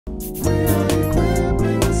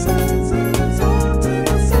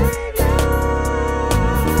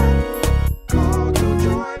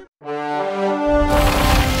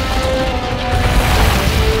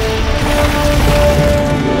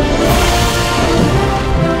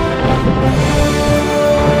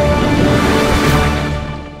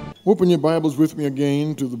Open your Bibles with me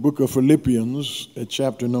again to the book of Philippians at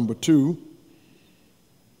chapter number 2.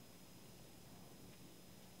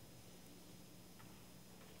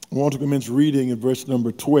 I want to commence reading at verse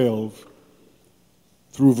number 12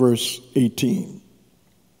 through verse 18.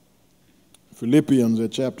 Philippians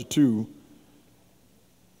at chapter 2,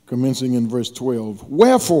 commencing in verse 12.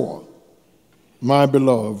 Wherefore, my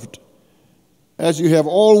beloved, as you have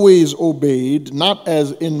always obeyed, not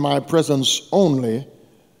as in my presence only,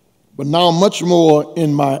 but now much more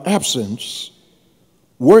in my absence,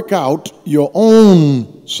 work out your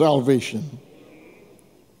own salvation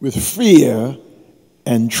with fear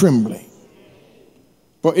and trembling.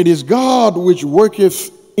 For it is God which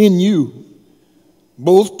worketh in you,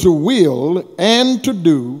 both to will and to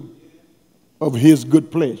do of his good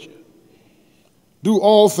pleasure. Do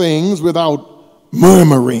all things without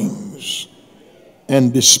murmurings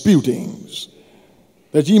and disputings,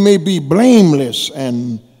 that ye may be blameless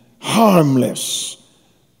and harmless,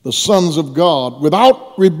 the sons of God,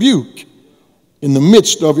 without rebuke, in the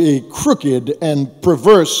midst of a crooked and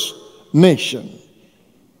perverse nation,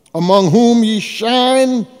 among whom ye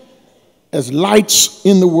shine as lights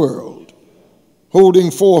in the world,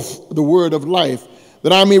 holding forth the word of life,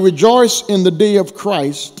 that I may rejoice in the day of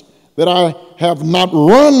Christ, that I have not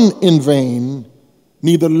run in vain,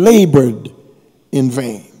 neither labored in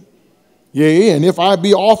vain. Yea, and if I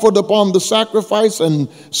be offered upon the sacrifice and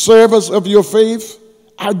service of your faith,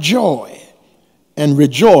 I joy and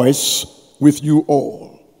rejoice with you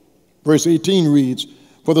all. Verse 18 reads,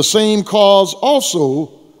 for the same cause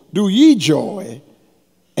also do ye joy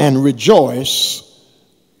and rejoice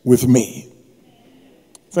with me.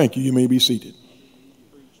 Thank you. You may be seated.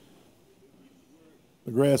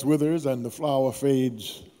 The grass withers and the flower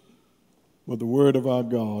fades, but the word of our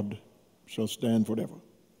God shall stand forever.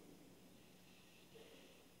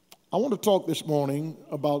 I want to talk this morning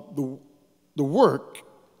about the work,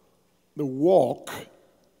 the walk,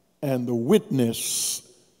 and the witness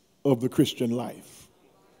of the Christian life.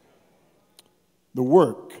 The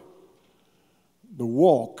work, the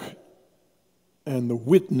walk, and the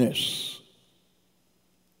witness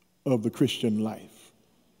of the Christian life.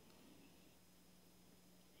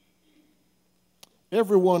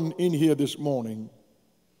 Everyone in here this morning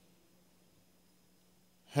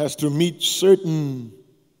has to meet certain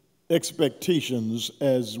expectations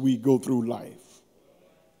as we go through life.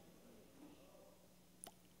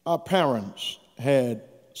 Our parents had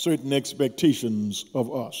certain expectations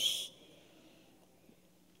of us,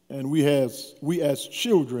 and we as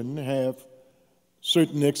children have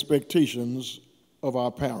certain expectations of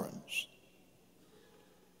our parents.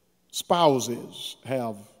 Spouses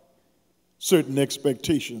have certain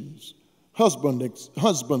expectations.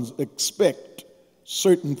 Husbands expect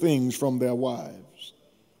certain things from their wives.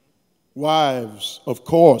 Wives, of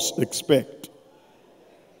course, expect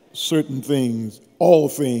certain things, all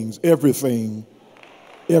things, everything,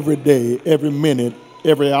 every day, every minute,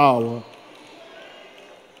 every hour,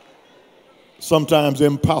 sometimes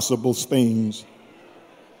impossible things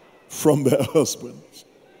from their husbands.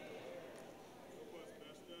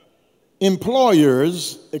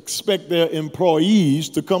 Employers expect their employees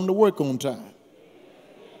to come to work on time.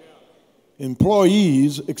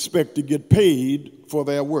 Employees expect to get paid for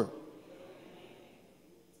their work.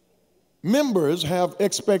 Members have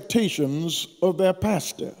expectations of their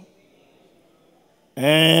pastor,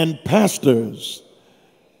 and pastors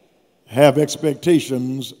have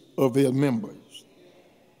expectations of their members.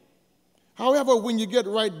 However, when you get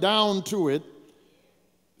right down to it,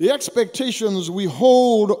 the expectations we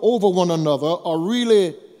hold over one another are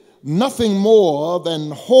really nothing more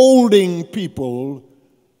than holding people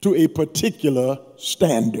to a particular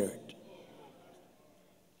standard.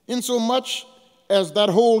 Insomuch as that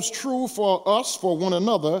holds true for us, for one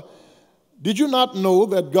another, did you not know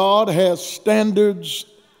that God has standards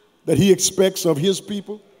that he expects of his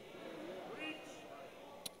people?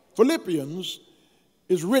 Philippians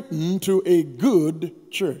is written to a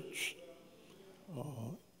good church.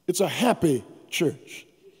 It's a happy church.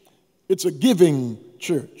 It's a giving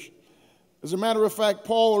church. As a matter of fact,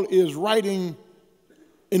 Paul is writing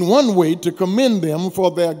in one way to commend them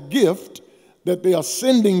for their gift that they are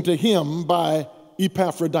sending to him by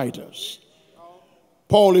Epaphroditus.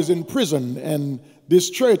 Paul is in prison, and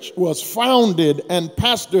this church was founded and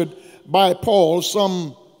pastored by Paul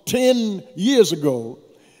some 10 years ago,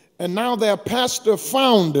 and now their pastor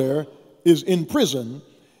founder is in prison,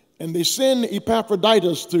 and they send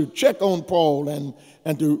Epaphroditus to check on Paul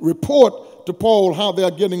and to report to Paul how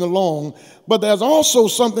they're getting along. But there's also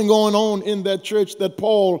something going on in that church that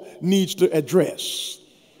Paul needs to address.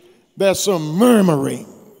 There's some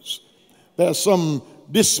murmurings. There's some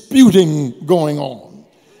disputing going on.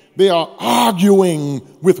 They are arguing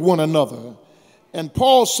with one another. And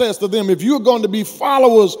Paul says to them, if you're going to be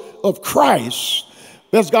followers of Christ,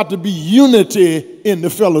 there's got to be unity in the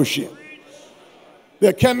fellowship.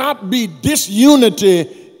 There cannot be disunity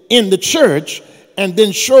in the church and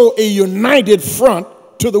then show a united front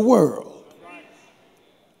to the world.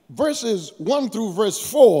 Verses 1 through verse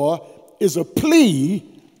 4 is a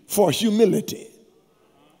plea for humility.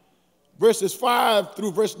 Verses 5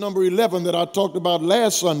 through verse number 11 that I talked about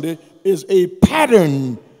last Sunday is a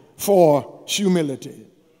pattern for humility.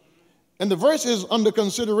 And the verses under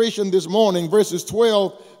consideration this morning, verses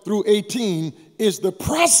 12 through 18, is the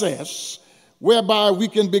process whereby we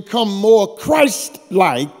can become more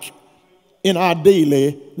Christ-like in our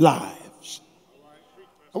daily lives.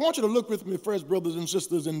 I want you to look with me first, brothers and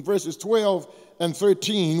sisters, in verses 12 and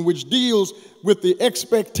 13, which deals with the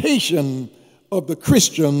expectation of the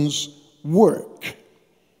Christian's work.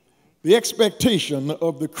 The expectation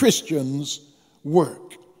of the Christian's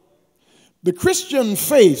work. The Christian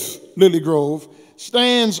faith, Lily Grove,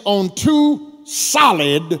 stands on two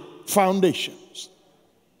solid foundations: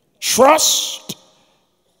 trust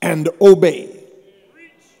and obey.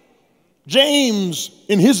 James,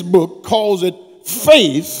 in his book, calls it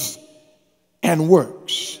faith and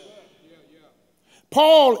works.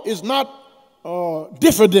 Paul is not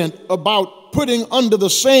diffident about putting under the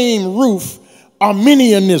same roof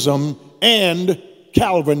Arminianism and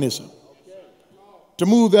Calvinism. To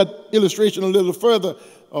move that illustration a little further,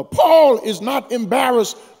 Paul is not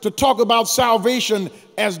embarrassed to talk about salvation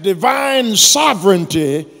as divine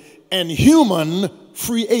sovereignty and human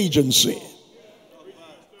free agency.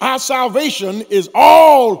 Our salvation is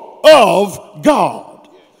all of God,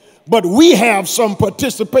 but we have some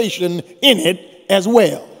participation in it as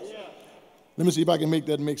well. Let me see if I can make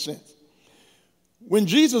that make sense. When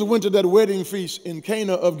Jesus went to that wedding feast in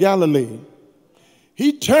Cana of Galilee,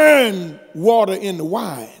 he turned water into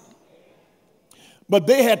wine, but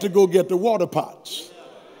they had to go get the water pots.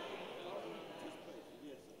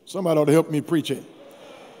 Somebody ought to help me preach it.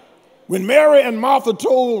 When Mary and Martha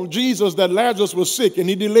told Jesus that Lazarus was sick and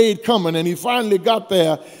he delayed coming, and he finally got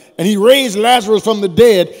there and he raised Lazarus from the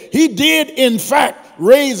dead, he did in fact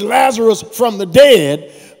raise Lazarus from the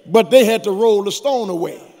dead, but they had to roll the stone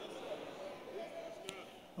away.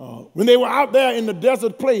 When they were out there in the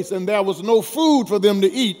desert place and there was no food for them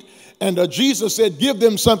to eat, and Jesus said, give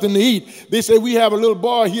them something to eat. They said, we have a little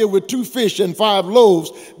boy here with 2 fish and 5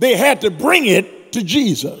 loaves. They had to bring it to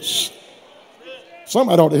Jesus.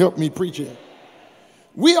 Somebody ought to help me preach it.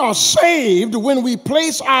 We are saved when we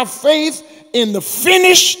place our faith in the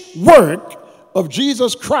finished work of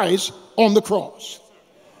Jesus Christ on the cross.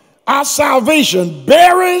 Our salvation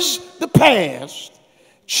buries the past,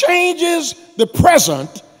 changes the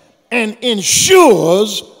present, and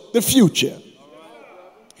ensures the future.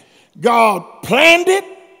 God planned it,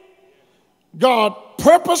 God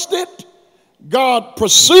purposed it, God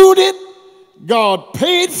pursued it, God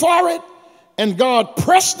paid for it, and God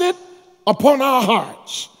pressed it upon our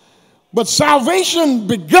hearts. But salvation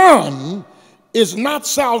begun is not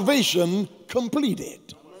salvation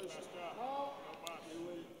completed.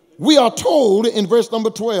 We are told in verse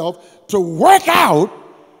number 12 to work out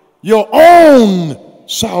your own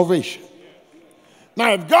salvation.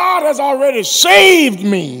 Now, if God has already saved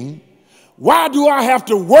me, why do I have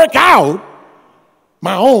to work out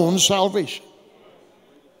my own salvation?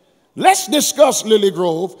 Let's discuss, Lily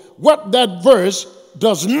Grove, what that verse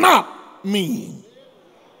does not mean.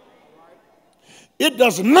 It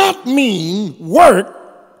does not mean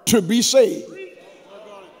work to be saved.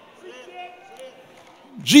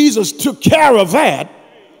 Jesus took care of that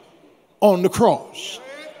on the cross.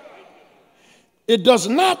 It does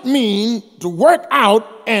not mean to work out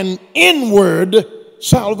an inward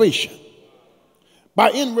salvation.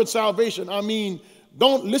 By inward salvation, I mean,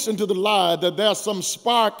 don't listen to the lie that there's some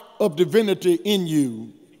spark of divinity in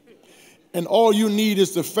you, and all you need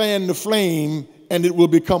is to fan the flame and it will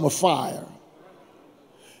become a fire.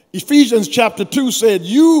 Ephesians chapter 2 said,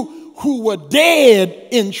 you who were dead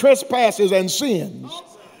in trespasses and sins,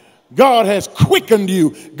 God has quickened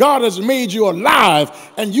you. God has made you alive,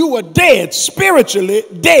 and you were dead, spiritually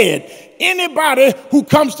dead. Anybody who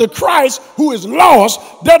comes to Christ who is lost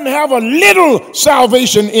doesn't have a little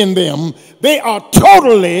salvation in them. They are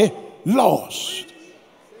totally lost,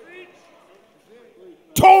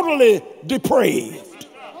 totally depraved.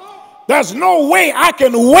 There's no way I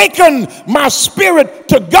can awaken my spirit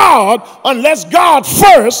to God unless God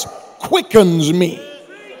first quickens me.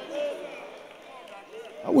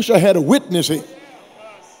 I wish I had a witness here.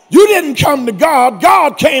 You didn't come to God.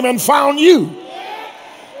 God came and found you.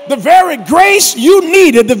 The very grace you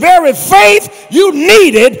needed, the very faith you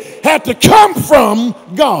needed had to come from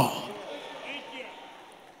God.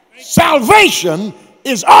 Salvation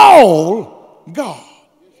is all God.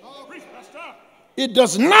 It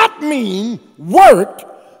does not mean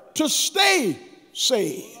work to stay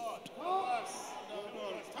saved.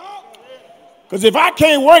 Because if I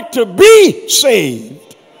can't work to be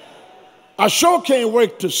saved, I sure can't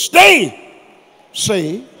work to stay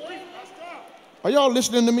saved. Are y'all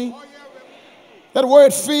listening to me? That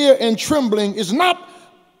word fear and trembling is not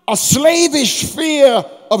a slavish fear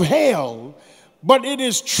of hell, but it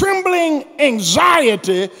is trembling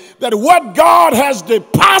anxiety that what God has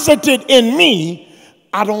deposited in me,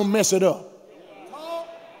 I don't mess it up.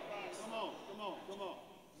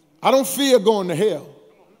 I don't fear going to hell,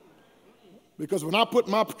 because when I put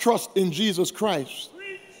my trust in Jesus Christ,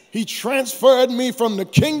 he transferred me from the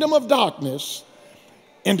kingdom of darkness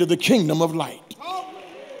into the kingdom of light.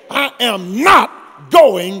 I am not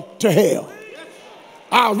going to hell.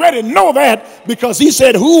 I already know that, because he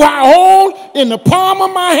said, who I hold in the palm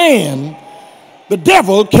of my hand, the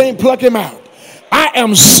devil can't pluck him out. I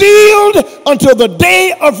am sealed until the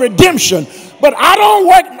day of redemption, but I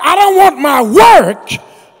don't want my work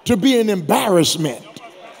to be an embarrassment.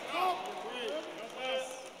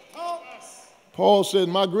 Paul said,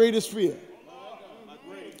 my greatest fear,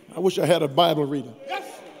 I wish I had a Bible reader,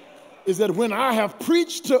 is that when I have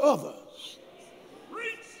preached to others,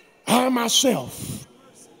 I myself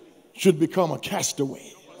should become a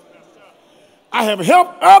castaway. I have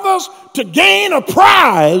helped others to gain a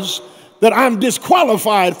prize that I'm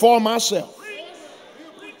disqualified for myself.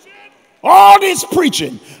 All this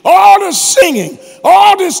preaching, all this singing,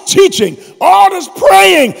 all this teaching, all this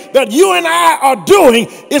praying that you and I are doing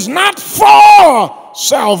is not for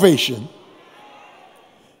salvation.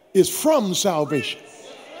 It's from salvation.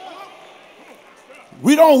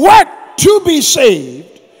 We don't work to be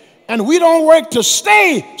saved, and we don't work to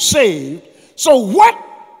stay saved. So what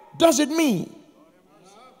does it mean?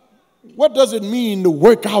 What does it mean to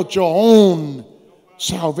work out your own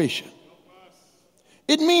salvation?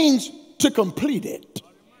 It means to complete it,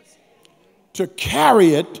 to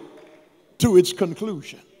carry it to its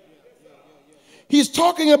conclusion. He's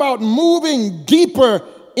talking about moving deeper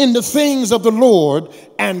in the things of the Lord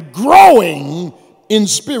and growing in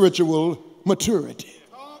spiritual maturity.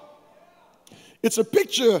 It's a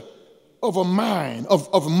picture of a mine,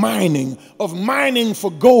 of mining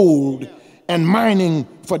for gold and mining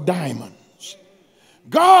for diamonds.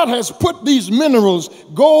 God has put these minerals,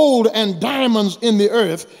 gold and diamonds, in the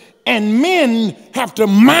earth, and men have to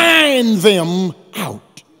mine them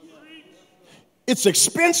out. It's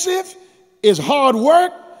expensive, it's hard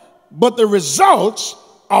work, but the results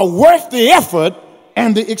are worth the effort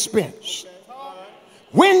and the expense.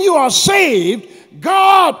 When you are saved,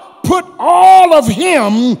 God put all of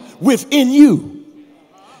him within you.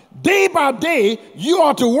 Day by day, you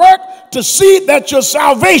are to work to see that your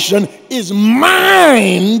salvation is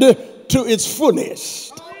mined to its fullest.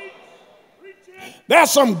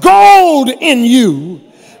 There's some gold in you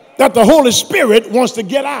that the Holy Spirit wants to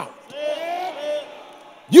get out.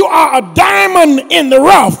 You are a diamond in the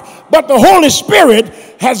rough, but the Holy Spirit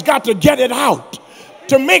has got to get it out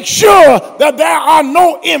to make sure that there are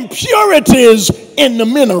no impurities in the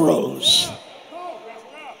minerals.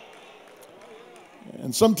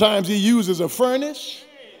 And sometimes he uses a furnace,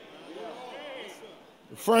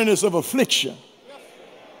 the furnace of affliction.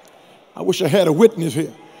 I wish I had a witness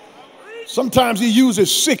here. Sometimes he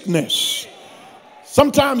uses sickness.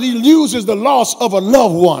 Sometimes he uses the loss of a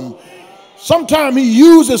loved one. Sometimes he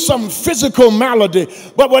uses some physical malady.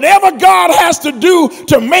 But whatever God has to do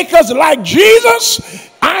to make us like Jesus,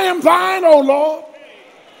 I am thine, O Lord.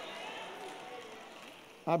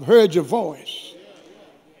 I've heard your voice,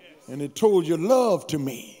 and it told your love to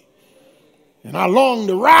me. And I long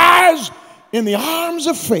to rise in the arms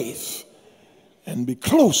of faith and be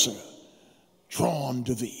closer drawn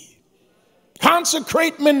to thee.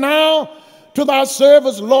 Consecrate me now to thy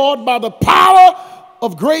service, Lord, by the power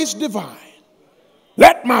of grace divine.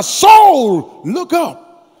 Let my soul look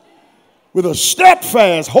up with a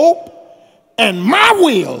steadfast hope, and my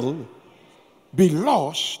will be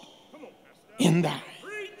lost in thine.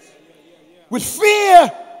 With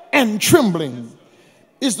fear and trembling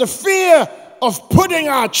is the fear of putting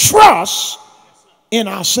our trust in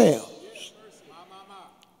ourselves.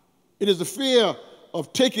 It is the fear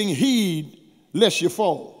of taking heed lest you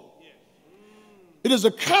fall. It is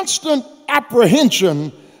a constant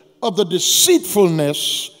apprehension of the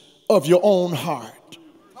deceitfulness of your own heart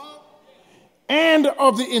and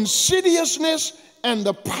of the insidiousness and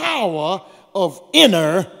the power of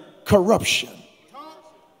inner corruption.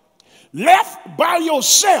 Left by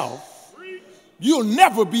yourself, you'll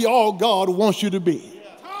never be all God wants you to be.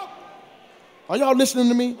 Are y'all listening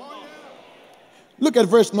to me? Look at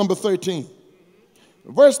verse number 13.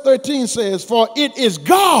 Verse 13 says, for it is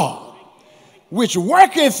God which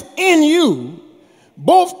worketh in you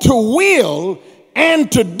both to will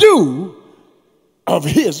and to do of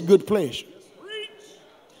his good pleasure.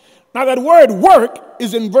 Now that word work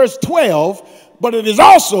is in verse 12, but it is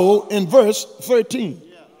also in verse 13.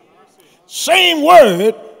 Same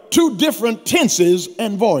word, two different tenses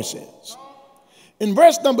and voices. In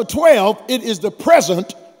verse number 12, it is the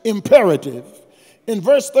present imperative. In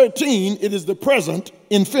verse 13, it is the present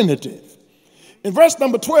infinitive. In verse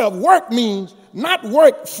number 12, work means not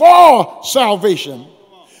work for salvation,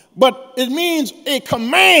 but it means a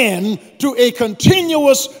command to a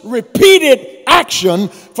continuous, repeated action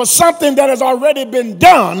for something that has already been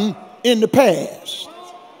done in the past.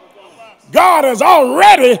 God has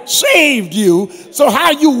already saved you, so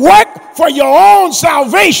how you work for your own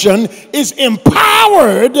salvation is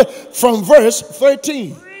empowered from verse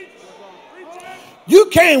 13. You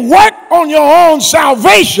can't work on your own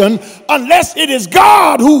salvation unless it is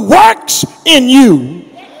God who works in you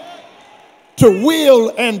to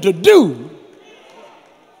will and to do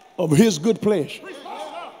of his good pleasure.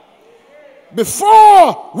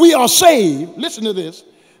 Before we are saved, listen to this,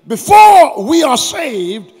 before we are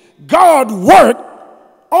saved, God worked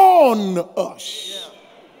on us.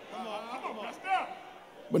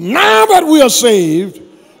 But now that we are saved,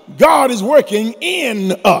 God is working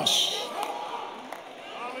in us.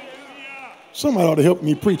 Somebody ought to help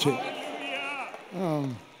me preach it.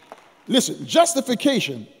 Listen,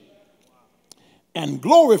 justification and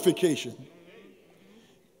glorification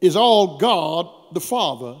is all God the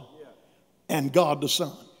Father and God the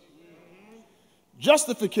Son.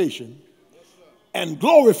 Justification and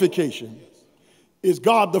glorification is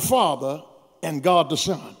God the Father and God the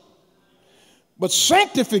Son. But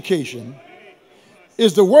sanctification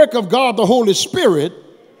is the work of God the Holy Spirit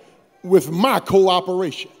with my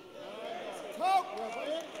cooperation.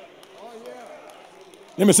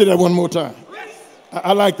 Let me say that one more time.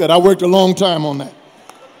 I like that. I worked a long time on that.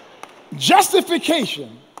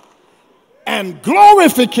 Justification and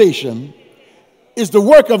glorification is the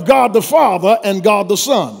work of God the Father and God the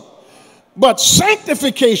Son. But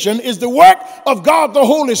sanctification is the work of God the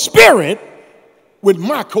Holy Spirit with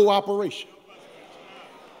my cooperation.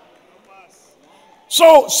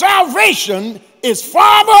 So salvation is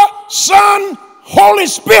Father, Son, Holy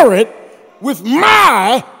Spirit with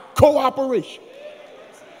my cooperation.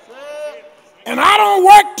 And I don't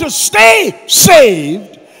work to stay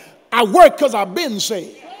saved. I work because I've been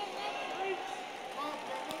saved.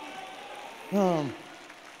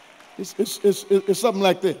 It's something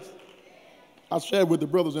like this. I shared with the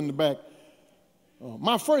brothers in the back.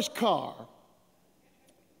 My first car,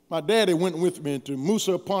 my daddy went with me to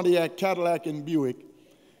Musa, Pontiac, Cadillac, and Buick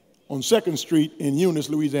on 2nd Street in Eunice,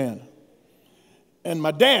 Louisiana. And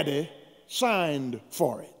my daddy signed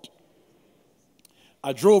for it.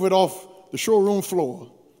 I drove it off the showroom floor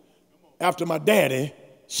after my daddy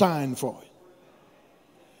signed for it.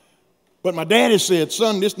 But my daddy said,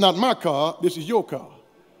 son, this is not my car, this is your car.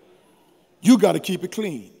 You got to keep it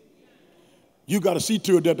clean. You got to see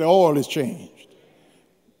to it that the oil is changed,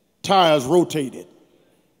 tires rotated.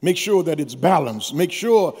 Make sure that it's balanced. Make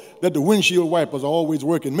sure that the windshield wipers are always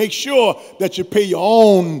working. Make sure that you pay your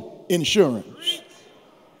own insurance.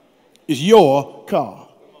 It's your car.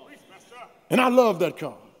 And I love that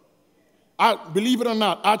car. Believe it or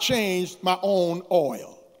not, I changed my own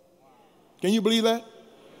oil. Can you believe that?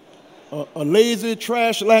 A lazy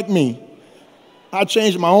trash like me, I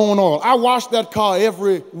changed my own oil. I washed that car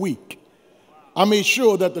every week. I made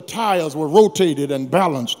sure that the tires were rotated and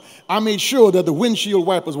balanced. I made sure that the windshield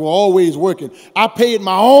wipers were always working. I paid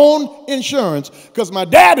my own insurance because my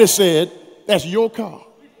daddy said, that's your car.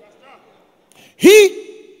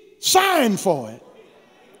 He signed for it,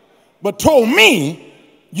 but told me,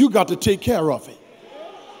 you got to take care of it.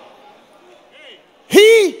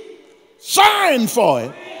 He signed for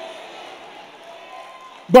it,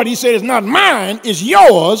 but he said, it's not mine, it's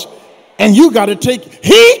yours, and you got to take.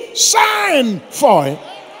 He signed for it,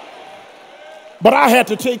 but I had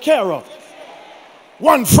to take care of it.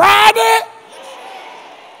 One Friday,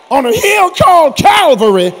 on a hill called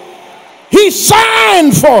Calvary, he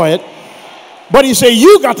signed for it, but he said,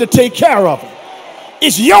 you got to take care of it.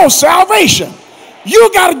 It's your salvation.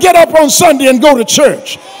 You got to get up on Sunday and go to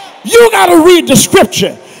church. You got to read the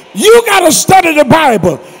scripture. You got to study the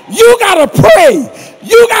Bible. You got to pray.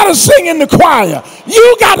 You got to sing in the choir.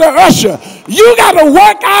 You got to usher. You got to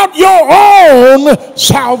work out your own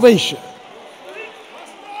salvation.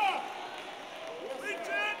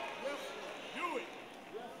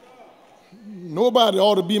 Nobody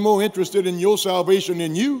ought to be more interested in your salvation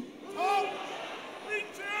than you.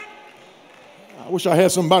 I wish I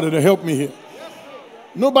had somebody to help me here.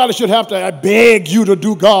 Nobody should have to beg you to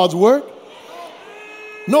do God's work.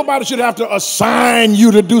 Nobody should have to assign you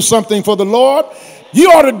to do something for the Lord. You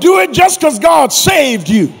ought to do it just because God saved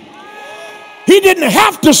you. He didn't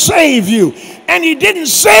have to save you, and he didn't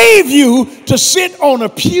save you to sit on a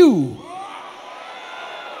pew.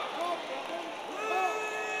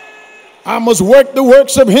 I must work the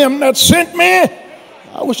works of him that sent me.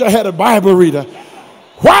 I wish I had a Bible reader.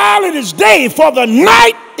 While it is day, for the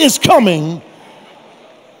night is coming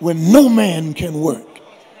when no man can work.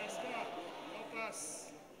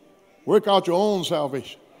 Work out your own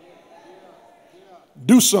salvation.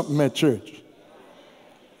 Do something at church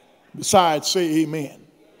besides say amen.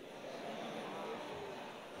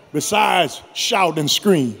 Besides shout and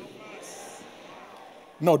scream.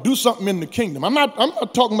 No, do something in the kingdom. I'm not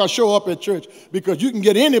talking about show up at church, because you can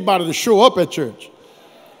get anybody to show up at church.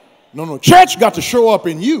 No, church got to show up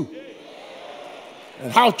in you.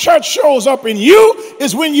 And how church shows up in you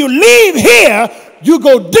is when you leave here, you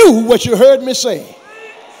go do what you heard me say.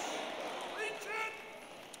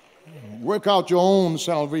 Work out your own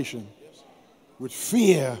salvation with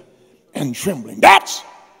fear and trembling. That's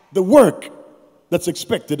the work that's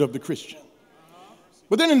expected of the Christian.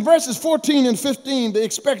 But then in verses 14 and 15, the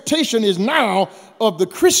expectation is now of the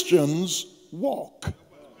Christian's walk.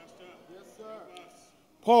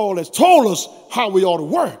 Paul has told us how we ought to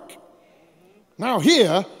work. Now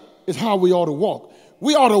here is how we ought to walk.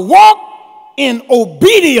 We ought to walk in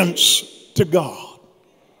obedience to God.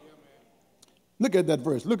 Look at that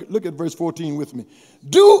verse. Look at verse 14 with me.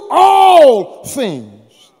 Do all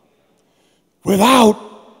things without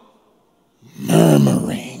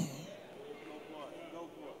murmuring.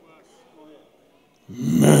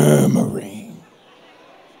 Murmuring.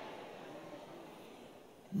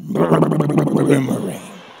 Murmuring.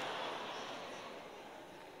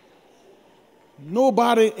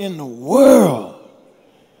 Nobody in the world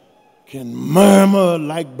can murmur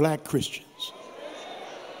like black Christians.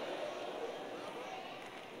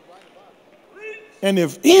 And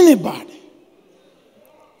if anybody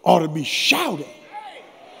ought to be shouting,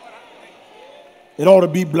 it ought to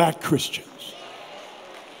be black Christians.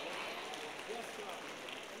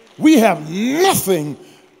 We have nothing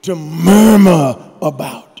to murmur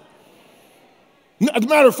about. As a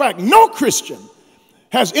matter of fact, no Christian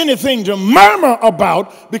has anything to murmur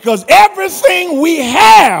about, because everything we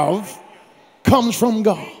have comes from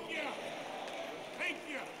God.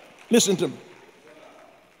 Listen to me.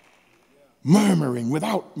 Murmuring,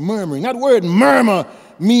 without murmuring. That word murmur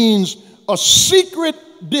means a secret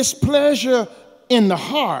displeasure in the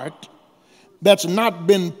heart that's not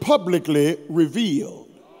been publicly revealed.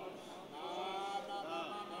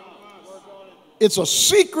 It's a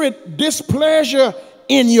secret displeasure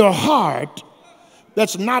in your heart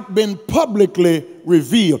that's not been publicly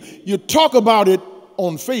revealed. You talk about it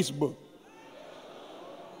on Facebook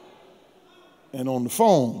and on the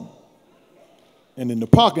phone and in the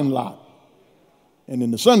parking lot and in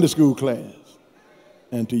the Sunday school class,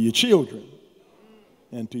 and to your children,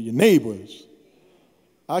 and to your neighbors.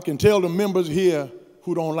 I can tell the members here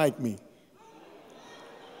who don't like me,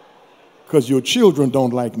 because your children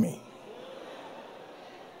don't like me.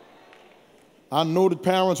 I know the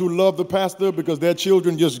parents who love the pastor because their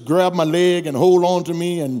children just grab my leg and hold on to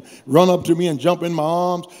me and run up to me and jump in my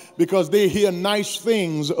arms, because they hear nice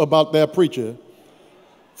things about their preacher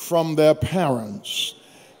from their parents.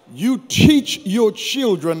 You teach your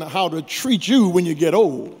children how to treat you when you get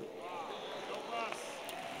old.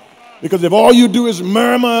 Because if all you do is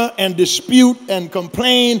murmur and dispute and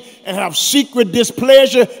complain and have secret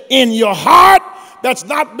displeasure in your heart that's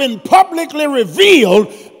not been publicly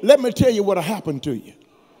revealed, let me tell you what'll happen to you.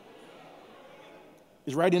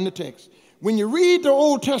 It's right in the text. When you read the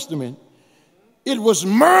Old Testament, it was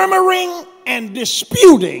murmuring and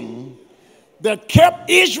disputing that kept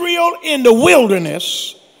Israel in the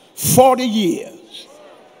wilderness 40 years.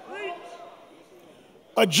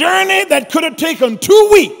 A journey that could have taken 2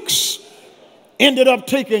 weeks ended up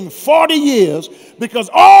taking 40 years, because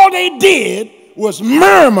all they did was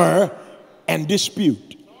murmur and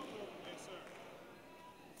dispute.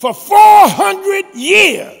 For 400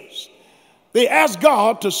 years, they asked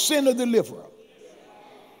God to send a deliverer.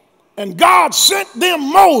 And God sent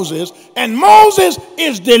them Moses, and Moses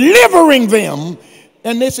is delivering them.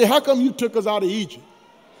 And they say, how come you took us out of Egypt?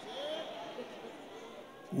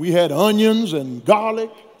 We had onions and garlic,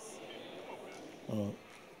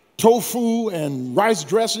 tofu and rice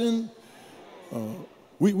dressing.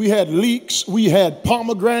 We had leeks. We had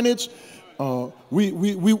pomegranates.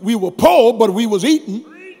 We were poor, but we was eating.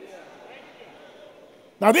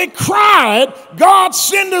 Now they cried, God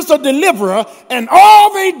send us a deliverer, and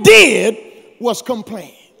all they did was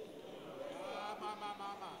complain.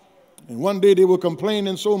 And one day they were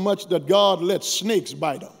complaining so much that God let snakes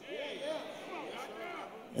bite them.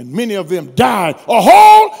 And many of them died. A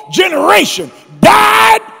whole generation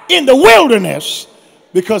died in the wilderness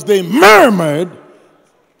because they murmured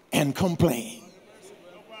and complained.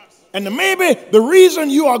 And maybe the reason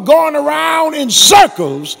you are going around in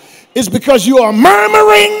circles is because you are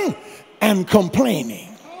murmuring and complaining.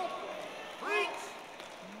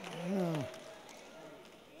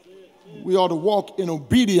 We ought to walk in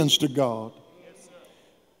obedience to God.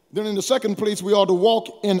 Then in the second place, we ought to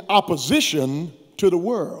walk in opposition to the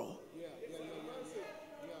world.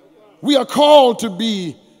 We are called to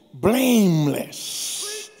be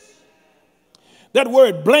blameless. That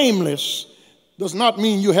word blameless does not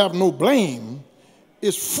mean you have no blame.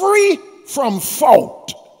 It's free from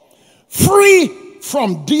fault, free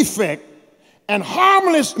from defect, and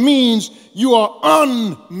harmless means you are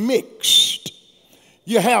unmixed.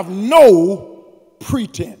 You have no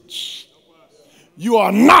pretense. You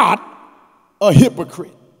are not a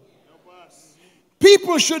hypocrite.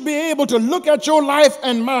 People should be able to look at your life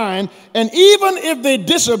and mine, and even if they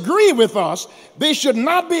disagree with us, they should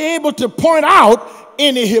not be able to point out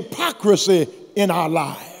any hypocrisy in our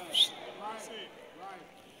lives.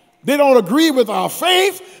 They don't agree with our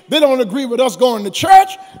faith. They don't agree with us going to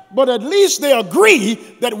church, but at least they agree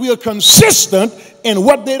that we are consistent in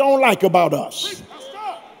what they don't like about us.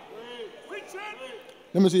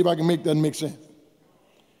 Let me see if I can make that make sense.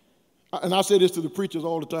 And I say this to the preachers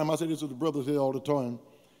all the time. I say this to the brothers here all the time.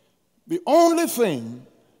 The only thing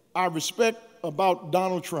I respect about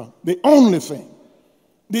Donald Trump, the only thing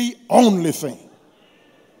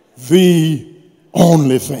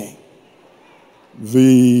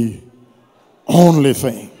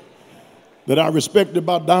that I respect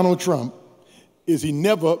about Donald Trump is he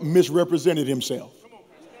never misrepresented himself.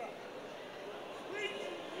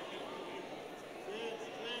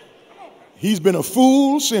 He's been a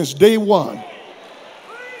fool since day one.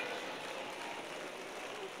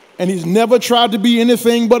 And he's never tried to be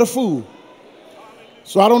anything but a fool.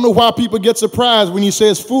 So I don't know why people get surprised when he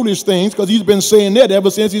says foolish things, because he's been saying that ever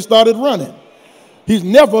since he started running. He's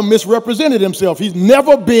never misrepresented himself. He's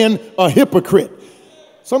never been a hypocrite.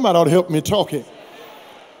 Somebody ought to help me talk it.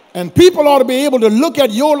 And people ought to be able to look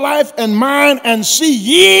at your life and mine and see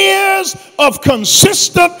years of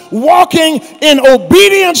consistent walking in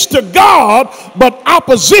obedience to God, but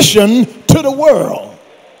opposition to the world.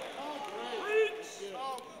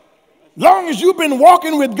 Long as you've been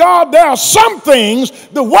walking with God, there are some things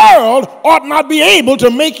the world ought not be able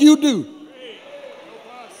to make you do.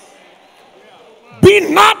 Be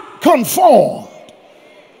not conformed.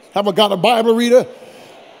 Have I got a Bible reader?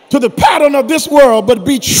 To the pattern of this world, but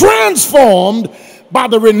be transformed by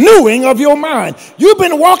the renewing of your mind. You've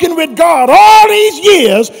been walking with God all these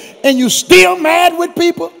years and you still mad with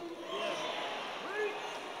people?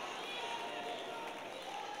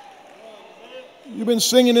 You've been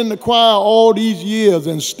singing in the choir all these years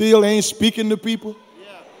and still ain't speaking to people?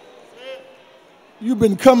 You've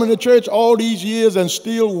been coming to church all these years and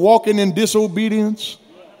still walking in disobedience?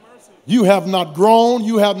 You have not grown.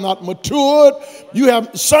 You have not matured.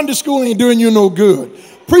 Sunday school ain't doing you no good.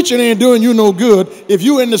 Preaching ain't doing you no good if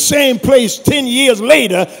you're in the same place 10 years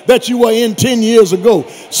later that you were in 10 years ago.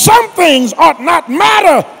 Some things ought not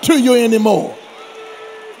matter to you anymore.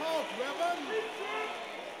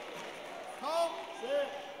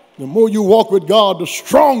 The more you walk with God, the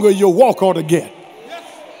stronger your walk ought to get.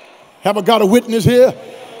 Have I got a witness here?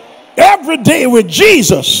 Every day with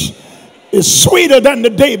Jesus is sweeter than the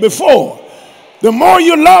day before. The more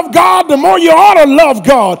you love God, the more you ought to love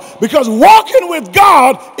God, because walking with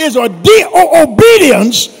God is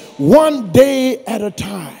obedience one day at a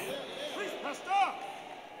time.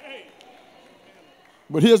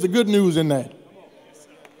 But here's the good news in that.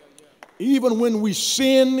 Even when we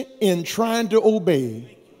sin in trying to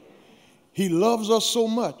obey, he loves us so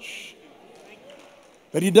much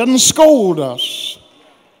that he doesn't scold us.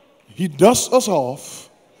 He dusts us off,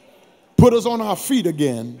 put us on our feet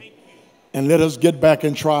again, and let us get back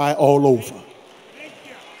and try all over.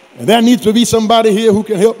 And there needs to be somebody here who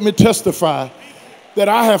can help me testify that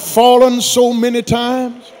I have fallen so many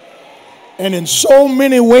times and in so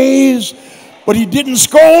many ways, but he didn't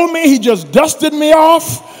scold me. He just dusted me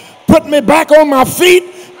off, put me back on my feet,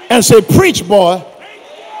 and said, preach, boy.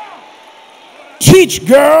 Teach,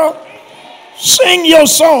 girl. Sing your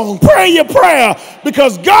song. Pray your prayer.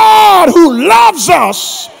 Because God, who loves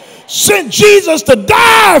us, sent Jesus to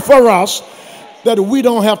die for us that we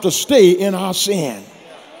don't have to stay in our sin.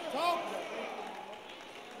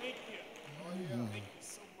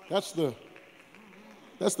 That's the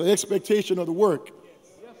expectation of the work.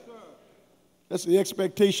 That's the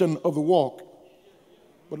expectation of the walk.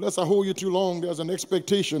 But lest I hold you too long, there's an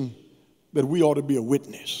expectation that we ought to be a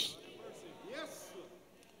witness.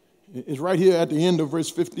 It's right here at the end of verse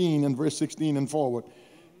 15 and verse 16 and forward.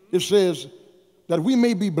 It says that we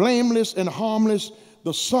may be blameless and harmless,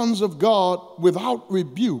 the sons of God without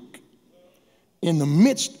rebuke, in the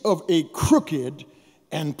midst of a crooked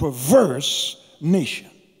and perverse nation,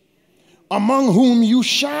 among whom you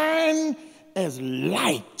shine as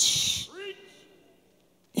lights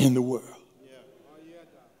in the world.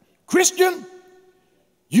 Christian,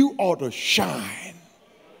 you ought to shine.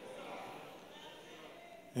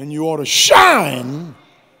 And you ought to shine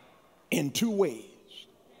in two ways.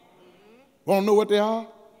 Want to know what they are?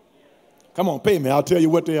 Come on, pay me. I'll tell you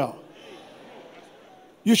what they are.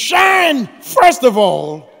 You shine, first of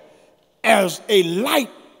all, as a light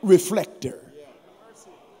reflector.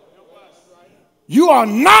 You are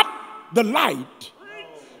not the light.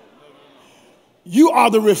 You are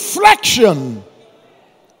the reflection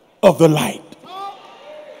of the light.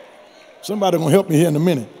 Somebody gonna help me here in a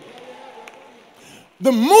minute.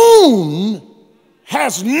 The moon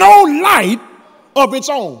has no light of its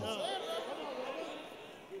own.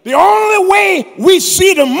 The only way we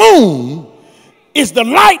see the moon is the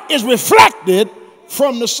light is reflected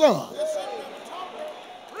from the sun.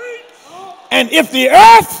 And if the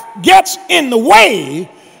earth gets in the way,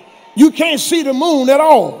 you can't see the moon at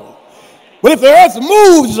all. But if the earth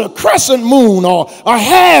moves, it's a crescent moon or a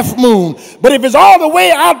half moon. But if it's all the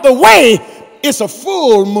way out the way, it's a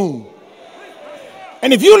full moon.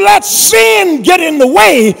 And if you let sin get in the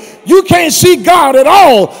way, you can't see God at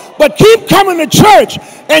all. But keep coming to church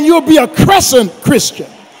and you'll be a crescent Christian.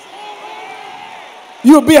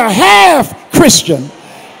 You'll be a half Christian.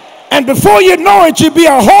 And before you know it, you'll be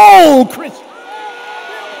a whole Christian.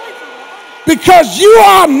 Because you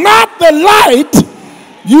are not the light,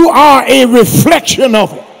 you are a reflection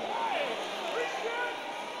of it.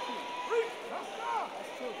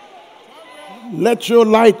 Let your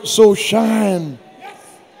light so shine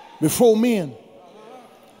before men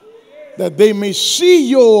that they may see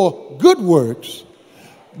your good works,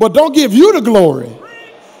 but don't give you the glory.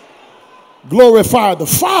 Glorify the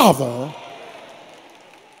Father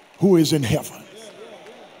who is in heaven.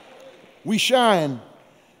 We shine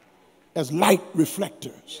as light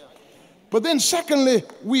reflectors. But then secondly,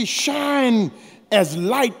 we shine as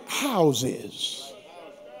lighthouses.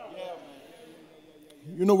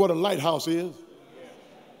 You know what a lighthouse is?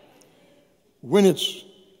 When it's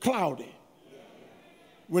cloudy,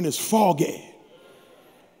 when it's foggy,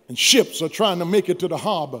 and ships are trying to make it to the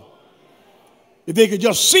harbor, if they could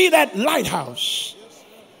just see that lighthouse,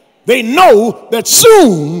 they know that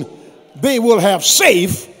soon they will have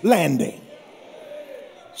safe landing.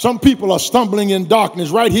 Some people are stumbling in darkness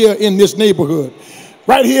right here in this neighborhood,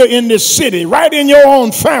 right here in this city, right in your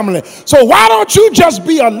own family. So why don't you just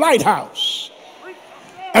be a lighthouse?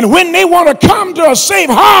 And when they want to come to a safe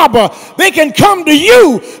harbor, they can come to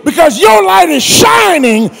you because your light is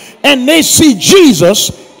shining and they see Jesus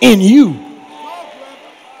in you.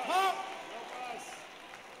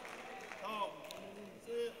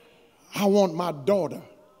 I want my daughter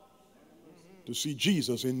to see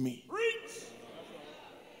Jesus in me.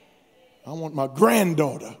 I want my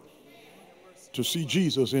granddaughter to see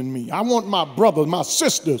Jesus in me. I want my brothers, my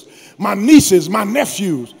sisters, my nieces, my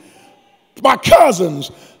nephews, my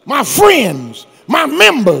cousins, my friends, my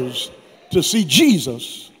members to see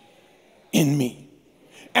Jesus in me.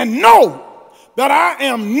 And know that I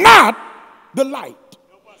am not the light.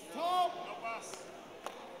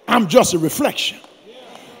 I'm just a reflection.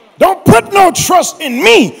 Don't put no trust in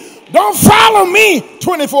me. Don't follow me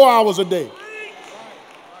 24 hours a day.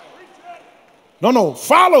 No,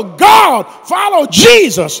 follow God, follow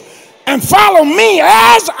Jesus, and follow me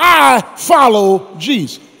as I follow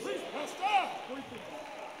Jesus.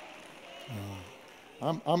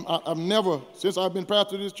 I've never, since I've been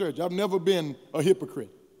pastor of this church, I've never been a hypocrite.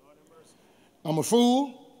 I'm a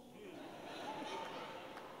fool,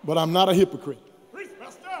 but I'm not a hypocrite.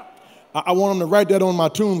 I want them to write that on my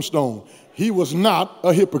tombstone. He was not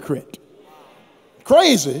a hypocrite.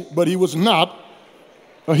 Crazy, but he was not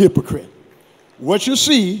a hypocrite. What you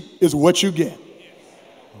see is what you get.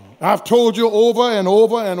 I've told you over and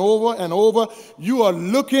over and over and over, you are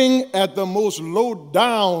looking at the most low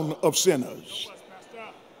down of sinners.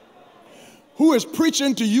 Who is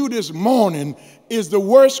preaching to you this morning is the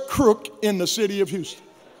worst crook in the city of Houston.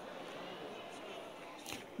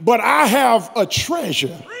 But I have a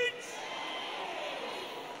treasure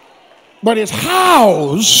but it's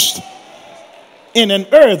housed in an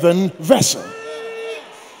earthen vessel.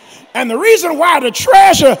 And the reason why the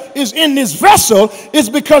treasure is in this vessel is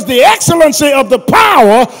because the excellency of the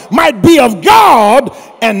power might be of God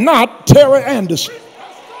and not Terry Anderson.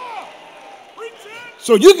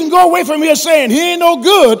 So you can go away from here saying he ain't no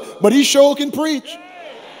good, but he sure can preach.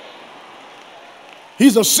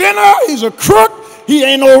 He's a sinner, he's a crook, he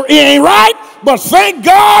ain't right, but thank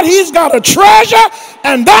God he's got a treasure,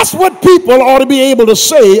 and that's what people ought to be able to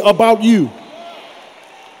say about you.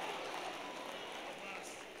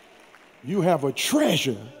 You have a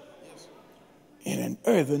treasure in an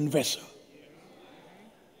earthen vessel.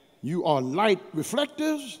 You are light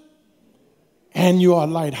reflectors and you are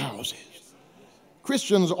lighthouses.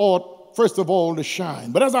 Christians ought, first of all, to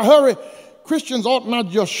shine. But as I hurry, Christians ought not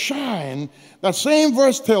just shine. That same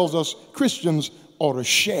verse tells us Christians ought to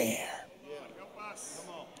share.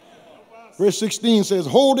 Verse 16 says,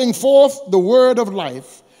 holding forth the word of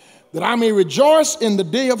life, that I may rejoice in the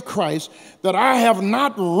day of Christ, that I have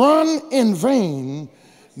not run in vain,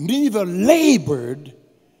 neither labored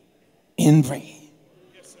in vain.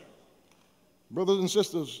 Yes, sir. Brothers and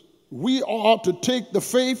sisters, we ought to take the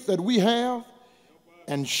faith that we have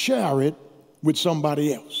and share it with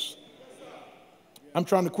somebody else. I'm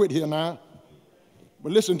trying to quit here now,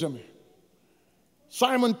 but listen to me.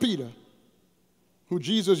 Simon Peter, who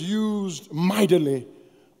Jesus used mightily,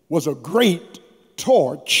 was a great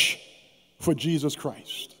torch for Jesus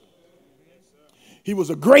Christ. He was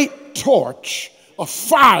a great torch, a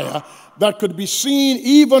fire that could be seen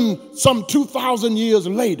even some 2,000 years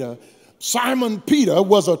later. Simon Peter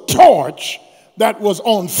was a torch that was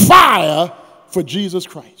on fire for Jesus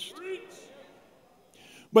Christ.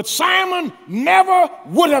 But Simon never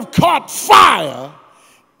would have caught fire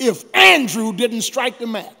if Andrew didn't strike the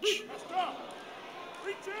match.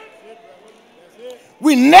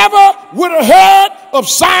 We never would have heard of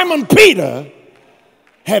Simon Peter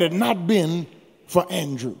had it not been for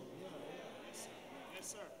Andrew.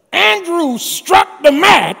 Andrew struck the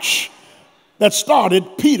match that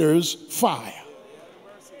started Peter's fire.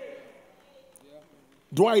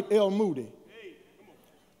 Dwight L. Moody,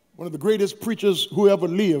 one of the greatest preachers who ever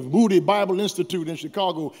lived. Moody Bible Institute in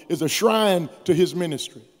Chicago is a shrine to his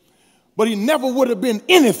ministry. But he never would have been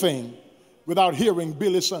anything without hearing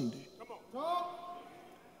Billy Sunday.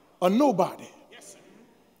 A nobody.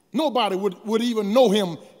 Nobody would even know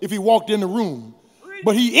him if he walked in the room.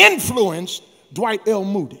 But he influenced Dwight L.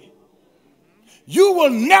 Moody. You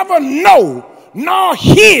will never know nor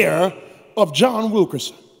hear of John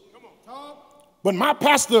Wilkerson. But my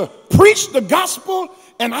pastor preached the gospel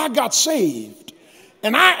and I got saved.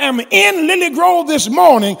 And I am in Lily Grove this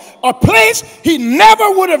morning, a place he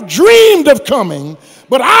never would have dreamed of coming,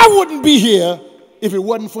 but I wouldn't be here if it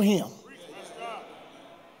wasn't for him.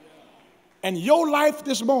 And your life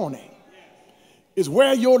this morning is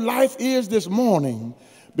where your life is this morning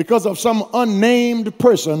because of some unnamed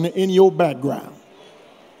person in your background.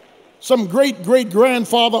 Some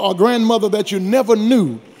great-great-grandfather or grandmother that you never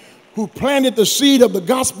knew who planted the seed of the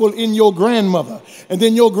gospel in your grandmother. And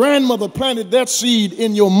then your grandmother planted that seed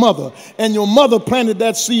in your mother. And your mother planted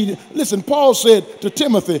that seed. Listen, Paul said to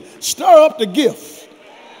Timothy, stir up the gift.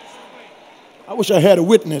 I wish I had a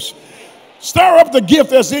witness. Stir up the gift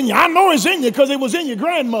that's in you. I know it's in you because it was in your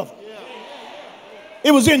grandmother.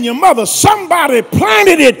 It was in your mother. Somebody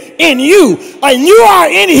planted it in you. And you are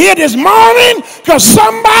in here this morning because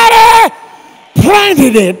somebody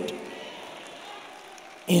planted it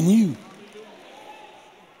in you.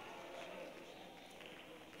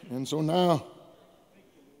 And so now,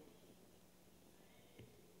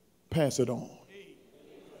 pass it on.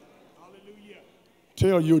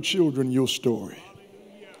 Tell your children your story.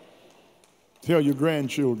 Tell your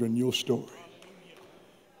grandchildren your story.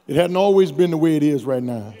 It hadn't always been the way it is right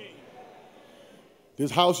now.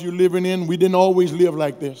 This house you're living in, we didn't always live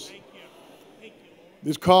like this.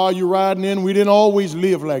 This car you're riding in, we didn't always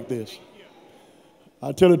live like this.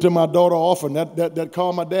 I tell it to my daughter often, that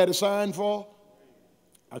car my daddy signed for,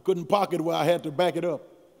 I couldn't park it where I had to back it up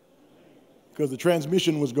because the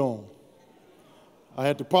transmission was gone. I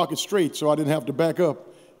had to park it straight so I didn't have to back up.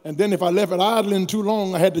 And then if I left it idling too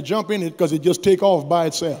long, I had to jump in it because it just take off by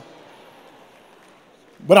itself.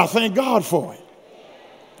 But I thank God for it.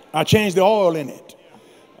 I changed the oil in it.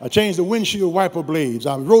 I changed the windshield wiper blades.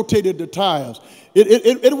 I rotated the tires.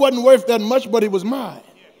 It wasn't worth that much, but it was mine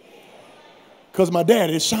because my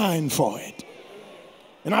daddy signed for it.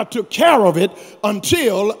 And I took care of it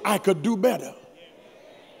until I could do better.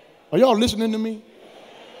 Are y'all listening to me?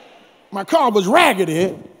 My car was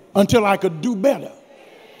raggedy until I could do better.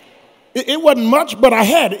 It wasn't much, but I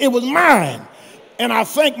had it. It was mine. And I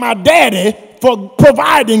thank my daddy for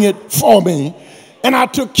providing it for me. And I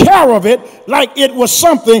took care of it like it was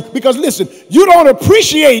something, because listen, you don't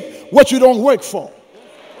appreciate what you don't work for.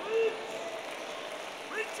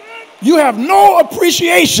 You have no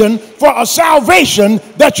appreciation for a salvation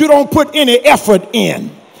that you don't put any effort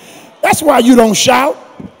in. That's why you don't shout.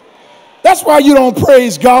 That's why you don't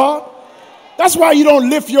praise God. That's why you don't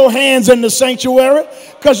lift your hands in the sanctuary,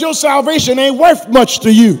 because your salvation ain't worth much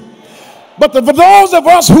to you. But for those of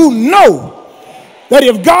us who know that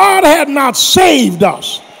if God had not saved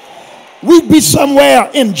us, we'd be somewhere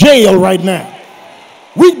in jail right now.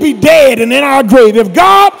 We'd be dead and in our grave if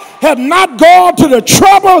God had not gone to the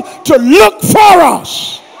trouble to look for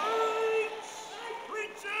us.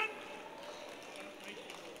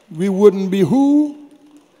 We wouldn't be who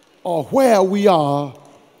or where we are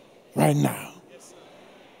right now.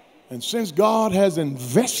 And since God has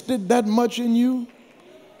invested that much in you,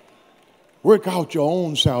 work out your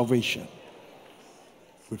own salvation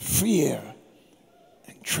with fear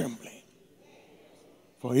and trembling.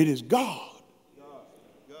 For it is God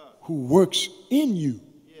who works in you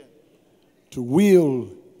to will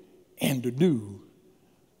and to do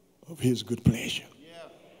of his good pleasure.